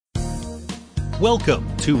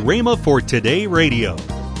Welcome to Rhema for Today Radio.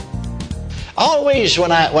 Always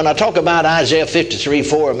when I talk about Isaiah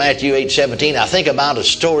 53:4 and Matthew 8:17, I think about a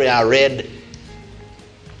story I read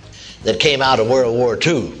that came out of World War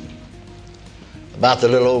II about the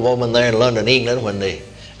little old woman there in London, England, when the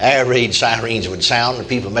air raid sirens would sound and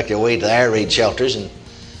people make their way to the air raid shelters, and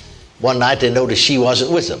one night they noticed she wasn't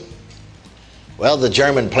with them. Well, the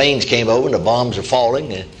German planes came over and the bombs are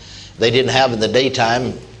falling, and they didn't have in the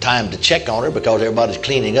daytime time to check on her because everybody's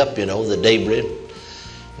cleaning up, the debris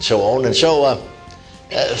and so on. And so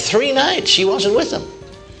 3 nights she wasn't with them.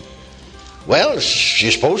 Well,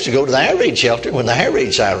 she's supposed to go to the air raid shelter when the air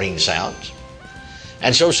raid siren sounds.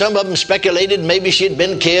 And so some of them speculated maybe she had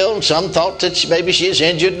been killed. Some thought that maybe she is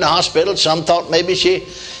injured in the hospital. Some thought maybe she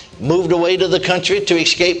moved away to the country to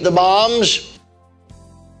escape the bombs.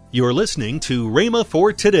 You're listening to Rhema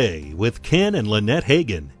for Today with Ken and Lynette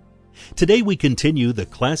Hagin. Today we continue the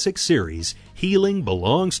classic series, Healing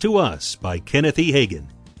Belongs to Us by Kenneth E. Hagin.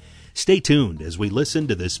 Stay tuned as we listen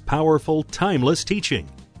to this powerful, timeless teaching.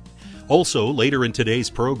 Also, later in today's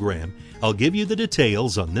program, I'll give you the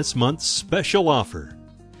details on this month's special offer.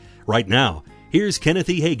 Right now, here's Kenneth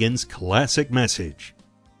E. Hagin's classic message.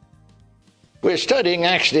 We're studying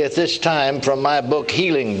actually at this time from my book,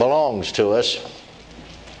 Healing Belongs to Us.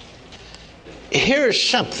 Here's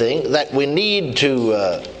something that we need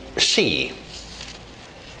to see.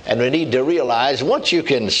 And we need to realize once you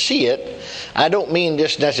can see it, I don't mean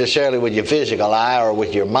just necessarily with your physical eye or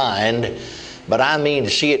with your mind, but I mean to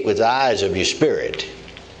see it with the eyes of your spirit.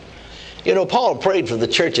 Paul prayed for the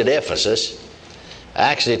church at Ephesus.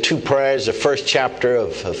 Actually, 2 prayers, the first chapter of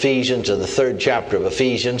Ephesians and the 3rd chapter of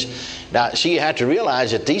Ephesians. Now, see, you have to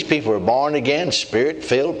realize that these people were born again,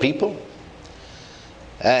 spirit-filled people.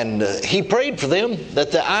 And he prayed for them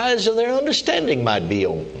that the eyes of their understanding might be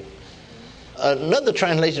open. Another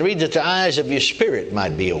translation reads that the eyes of your spirit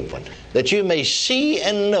might be open, that you may see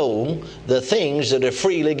and know the things that are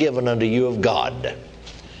freely given unto you of God.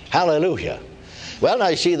 Hallelujah. Well, now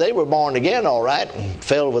you see, they were born again, all right, and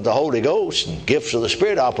filled with the Holy Ghost and gifts of the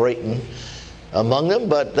Spirit operating among them,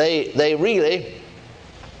 but they really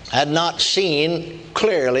had not seen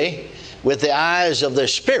clearly with the eyes of their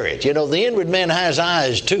spirit. The inward man has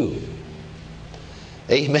eyes too.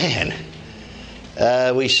 Amen.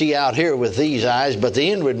 We see out here with these eyes, but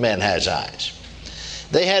the inward man has eyes.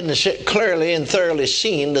 They hadn't clearly and thoroughly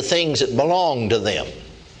seen the things that belong to them.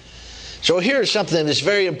 So here's something that's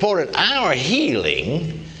very important. Our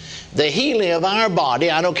healing, the healing of our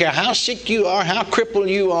body, I don't care how sick you are, how crippled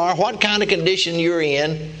you are, what kind of condition you're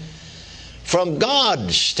in, from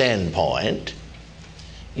God's standpoint,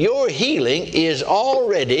 your healing is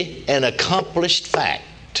already an accomplished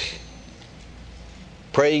fact.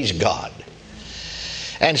 Praise God.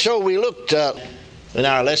 And so we looked in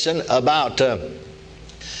our lesson about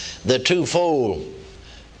the twofold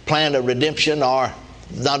plan of redemption, or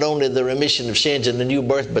not only the remission of sins and the new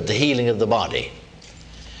birth, but the healing of the body.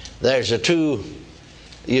 There's a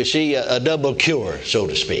double cure, so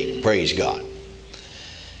to speak. Praise God.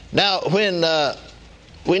 Now, when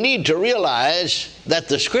we need to realize that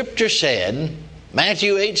the Scripture said,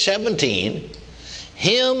 Matthew 8:17,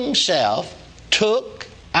 Himself took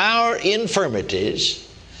our infirmities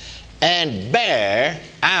and bare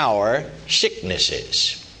our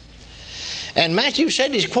sicknesses. And Matthew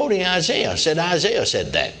said, he's quoting Isaiah, Isaiah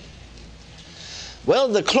said that. Well,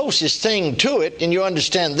 the closest thing to it, and you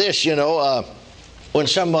understand this, when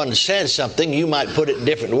someone says something, you might put it in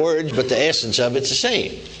different words, but the essence of it's the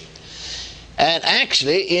same. And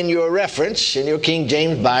actually, in your reference, in your King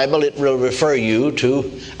James Bible, it will refer you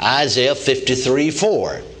to Isaiah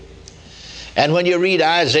 53:4. And when you read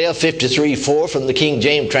Isaiah 53:4 from the King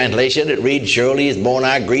James translation, it reads, surely He hath borne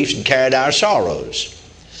our griefs and carried our sorrows.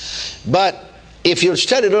 But if you'll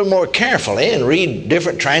study a little more carefully and read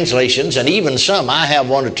different translations, and even some, I have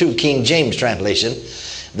 1 or 2 King James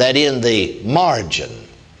translations, that in the margin,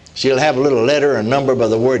 so you'll have a little letter and number by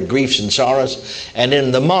the word griefs and sorrows, and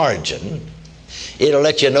in the margin, it'll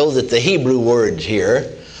let you know that the Hebrew words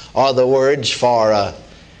here are the words for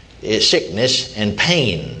sickness and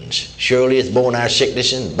pains. Surely He hath borne our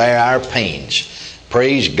sickness and bare our pains.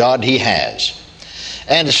 Praise God, He has.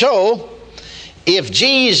 And so, if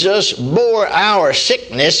Jesus bore our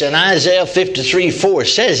sickness, and Isaiah 53:4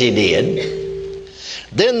 says He did,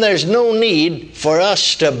 then there's no need for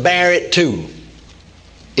us to bear it too,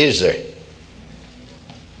 is there?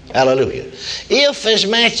 Hallelujah. If, as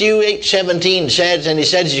Matthew 8:17 says, and he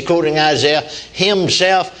says, he's quoting Isaiah,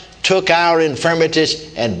 Himself took our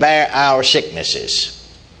infirmities and bare our sicknesses.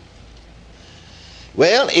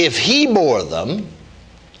 Well, if He bore them,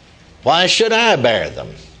 why should I bear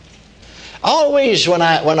them? Always when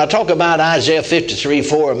I talk about Isaiah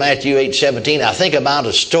 53:4 and Matthew 8:17, I think about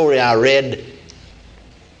a story I read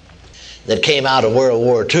that came out of World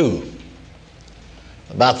War II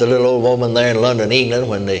about the little old woman there in London, England,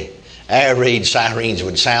 when the air raid sirens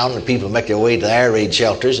would sound and people make their way to the air raid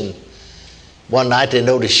shelters, and one night they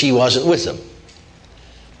noticed she wasn't with them.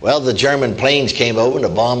 Well, the German planes came over and the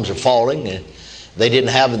bombs were falling, and they didn't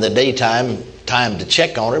have in the daytime time to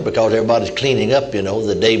check on her because everybody's cleaning up,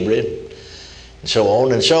 the debris and so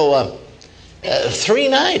on. And so 3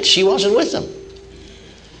 nights she wasn't with them.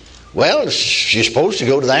 Well, she's supposed to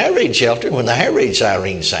go to the air raid shelter when the air raid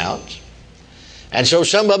siren sounds. And so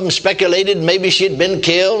some of them speculated maybe she'd been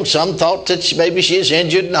killed. Some thought that maybe she was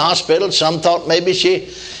injured in the hospital. Some thought maybe she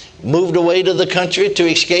moved away to the country to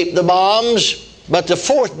escape the bombs. But the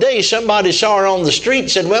 4th day, somebody saw her on the street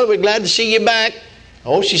and said, "Well, we're glad to see you back."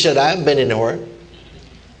 Oh, she said, "I haven't been anywhere."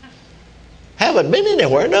 "Haven't been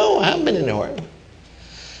anywhere?" "No, I haven't been anywhere."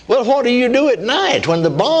 "Well, what do you do at night when the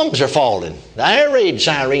bombs are falling? The air raid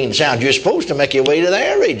siren sounds. You're supposed to make your way to the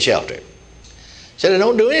air raid shelter." Said, "I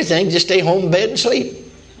don't do anything, just stay home in bed and sleep."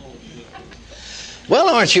 "Well,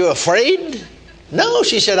 aren't you afraid?" "No,"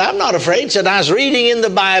 she said, "I'm not afraid." Said, "I was reading in the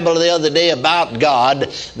Bible the other day about God,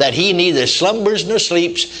 that He neither slumbers nor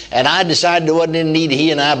sleeps, and I decided there wasn't any need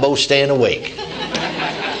He and I both staying awake."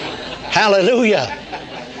 Hallelujah.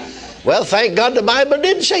 Well, thank God the Bible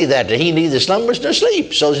did say that He neither slumbers nor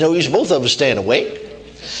sleeps. So there's no use both of us staying awake.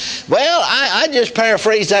 Well, I just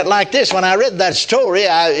paraphrased that like this. When I read that story,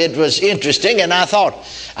 it was interesting, and I thought,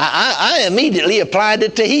 I immediately applied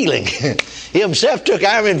it to healing. He Himself took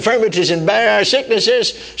our infirmities and bare our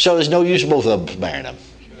sicknesses, so there's no use both of us bearing them.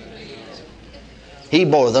 He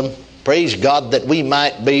bore them, praise God, that we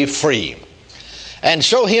might be free. And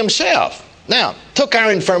so Himself, now, took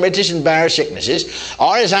our infirmities and bare our sicknesses,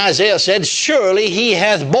 or as Isaiah said, surely He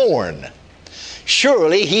hath borne.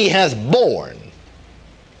 Surely He hath borne.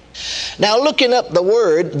 Now, looking up the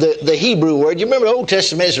word, the Hebrew word, you remember the Old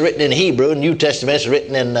Testament is written in Hebrew, and New Testament is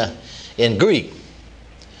written in Greek.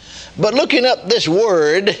 But looking up this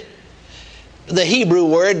word, the Hebrew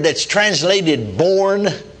word that's translated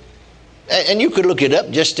born, and you could look it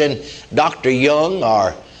up just in Dr. Young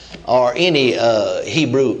or any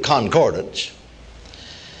Hebrew concordance.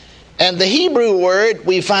 And the Hebrew word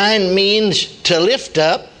we find means to lift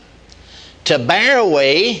up, to bear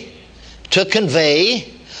away, to convey,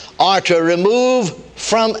 or to remove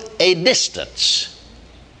from a distance.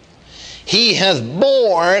 He hath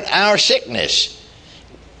borne our sickness.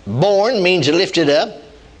 Borne means lifted up,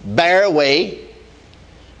 bear away,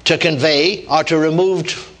 to convey, or to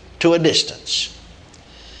remove to a distance.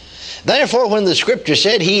 Therefore, when the Scripture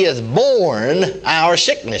said He hath borne our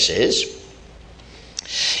sicknesses,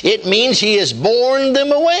 it means He has borne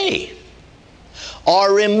them away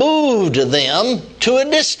or removed them to a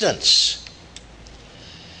distance.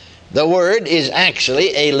 The word is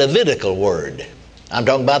actually a Levitical word. I'm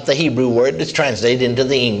talking about the Hebrew word that's translated into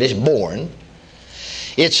the English, born.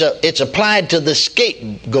 It's applied to the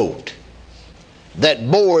scapegoat that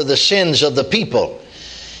bore the sins of the people.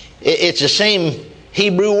 It's the same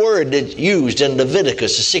Hebrew word that's used in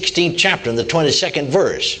Leviticus, the 16th chapter, in the 22nd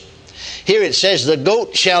verse. Here it says, "The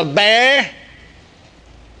goat shall bear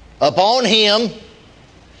upon him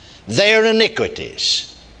their iniquities."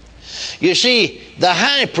 You see, the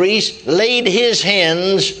high priest laid his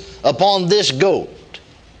hands upon this goat,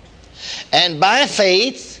 and by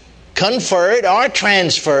faith conferred or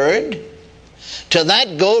transferred to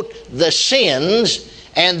that goat the sins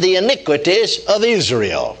and the iniquities of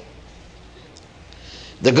Israel.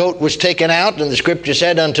 The goat was taken out, and the Scripture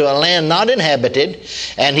said, unto a land not inhabited,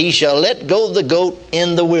 and He shall let go the goat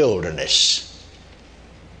in the wilderness.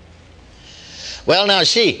 Well, now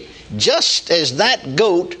see, just as that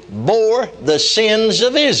goat bore the sins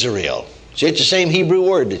of Israel. See, it's the same Hebrew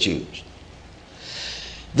word that's used.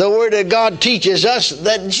 The Word of God teaches us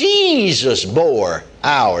that Jesus bore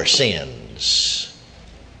our sins.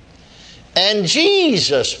 And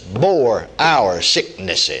Jesus bore our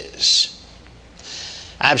sicknesses.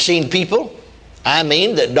 I've seen people,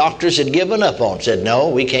 that doctors had given up on, said, "No,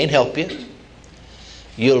 we can't help you.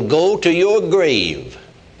 You'll go to your grave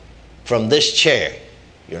from this chair.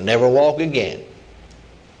 You'll never walk again."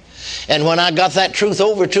 And when I got that truth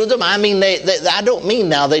over to them, I don't mean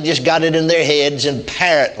now they just got it in their heads and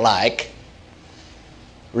parrot-like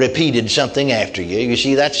repeated something after you. You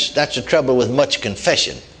see, that's the trouble with much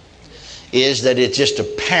confession, is that it's just a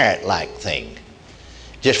parrot-like thing.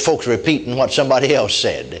 Just folks repeating what somebody else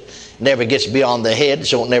said. It never gets beyond the head,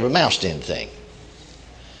 so it never amounts to anything.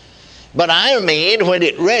 But I mean when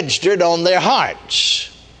it registered on their hearts.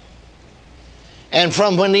 and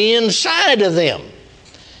from the inside of them.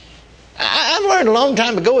 I've learned a long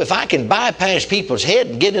time ago, if I can bypass people's head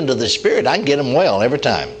and get into the Spirit, I can get them well every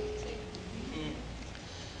time.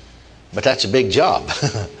 But that's a big job,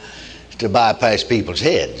 to bypass people's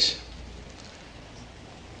heads.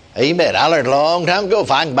 Amen. I learned a long time ago,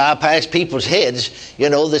 if I can bypass people's heads,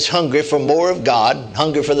 that's hungry for more of God,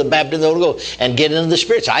 hungry for the baptism of the Holy Ghost, and get into the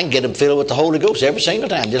Spirit, so I can get them filled with the Holy Ghost every single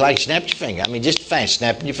time, just like snap your finger. Just fast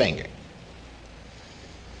snapping your finger.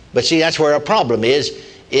 But see, that's where our problem is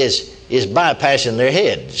bypassing their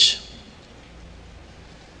heads.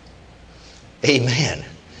 Amen.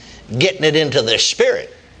 Getting it into their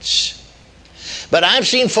spirits. But I've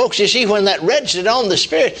seen folks, when that rested on the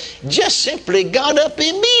Spirit, just simply got up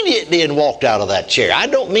immediately and walked out of that chair. I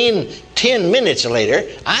don't mean 10 minutes later.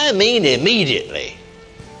 I mean immediately.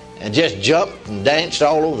 And just jumped and danced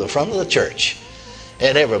all over the front of the church.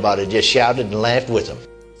 And everybody just shouted and laughed with them.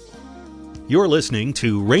 You're listening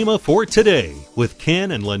to Rhema for Today with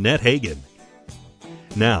Ken and Lynette Hagin.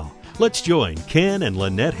 Now, let's join Ken and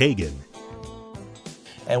Lynette Hagin.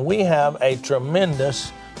 And we have a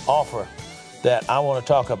tremendous offer that I want to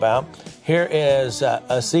talk about. Here is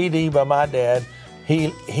a CD by my dad,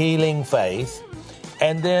 Healing Faith,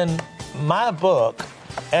 and then my book,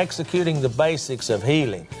 Executing the Basics of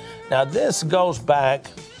Healing. Now this goes back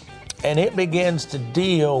and it begins to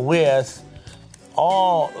deal with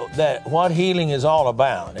what healing is all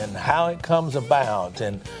about and how it comes about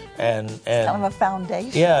and kind of a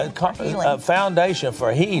foundation. Yeah, a foundation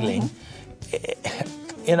for healing.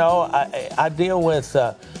 Mm-hmm. I deal with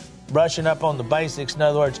brushing up on the basics. In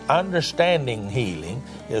other words, understanding healing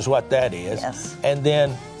is what that is. Yes. And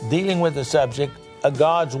then dealing with the subject of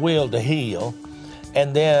God's will to heal,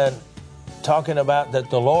 and then talking about that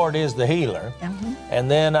the Lord is the healer. Mm-hmm. And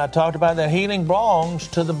then I talked about that healing belongs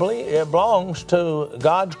to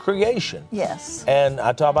God's creation. Yes. And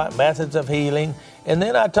I talk about methods of healing. And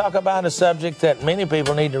then I talk about a subject that many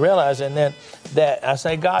people need to realize, and then that I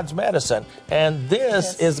say God's medicine. And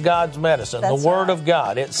this is God's medicine, That's the Word right. of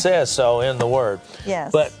God. It says so in the Word.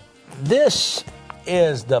 Yes. But this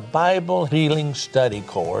is the Bible Healing Study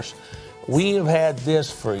Course. We have had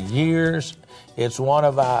this for years. It's one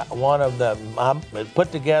of the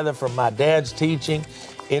put together from my dad's teaching.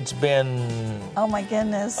 It's been oh my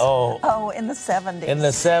goodness in the 70s. In the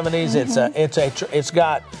 70s, mm-hmm. It's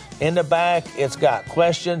got in the back. It's got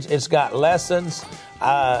questions. It's got lessons,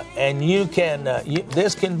 and you can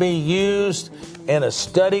this can be used in a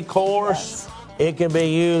study course. Yes. It can be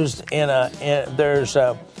used there's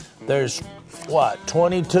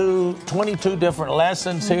 22 different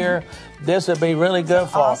lessons mm-hmm. here. This would be really good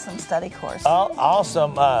for awesome study course.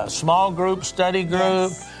 Awesome small group study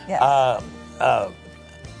group. Yes.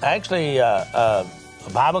 Actually, a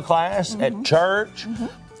Bible class mm-hmm. at church. Mm-hmm.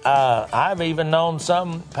 I've even known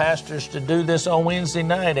some pastors to do this on Wednesday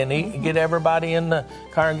night, and he'd get everybody in the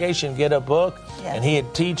congregation get a book, and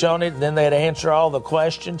he'd teach on it, and then they'd answer all the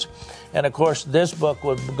questions. And, of course, this book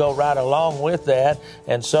would go right along with that,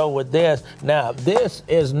 and so would this. Now, this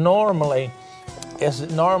is normally a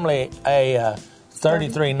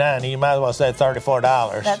 $33.90. You might as well say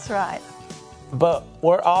 $34. That's right. But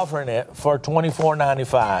we're offering it for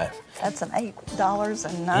 $24.95. That's an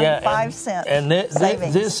 $8.95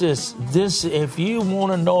 savings. This. If you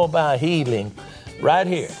want to know about healing, right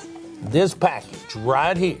here, this package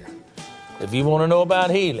right here. If you want to know about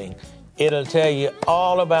healing, it'll tell you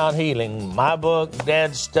all about healing. My book,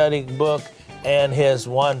 Dad's study book, and his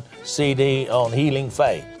one CD on Healing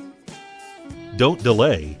Faith. Don't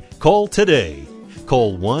delay. Call today.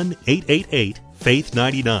 Call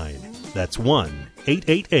 1-888-FAITH-99. That's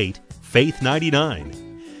 1-888-FAITH-99.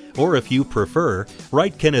 Or if you prefer,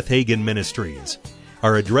 write Kenneth Hagin Ministries.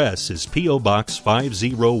 Our address is P.O. Box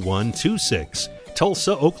 50126,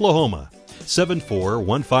 Tulsa, Oklahoma,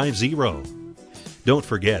 74150. Don't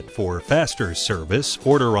forget, for faster service,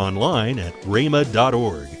 order online at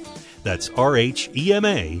rhema.org. That's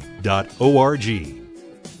RHEMA.org.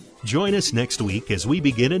 Join us next week as we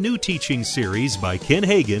begin a new teaching series by Ken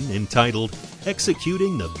Hagin entitled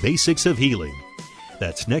Executing the Basics of Healing.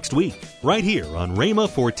 That's next week, right here on Rhema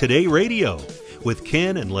for Today Radio with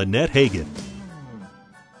Ken and Lynette Hagin.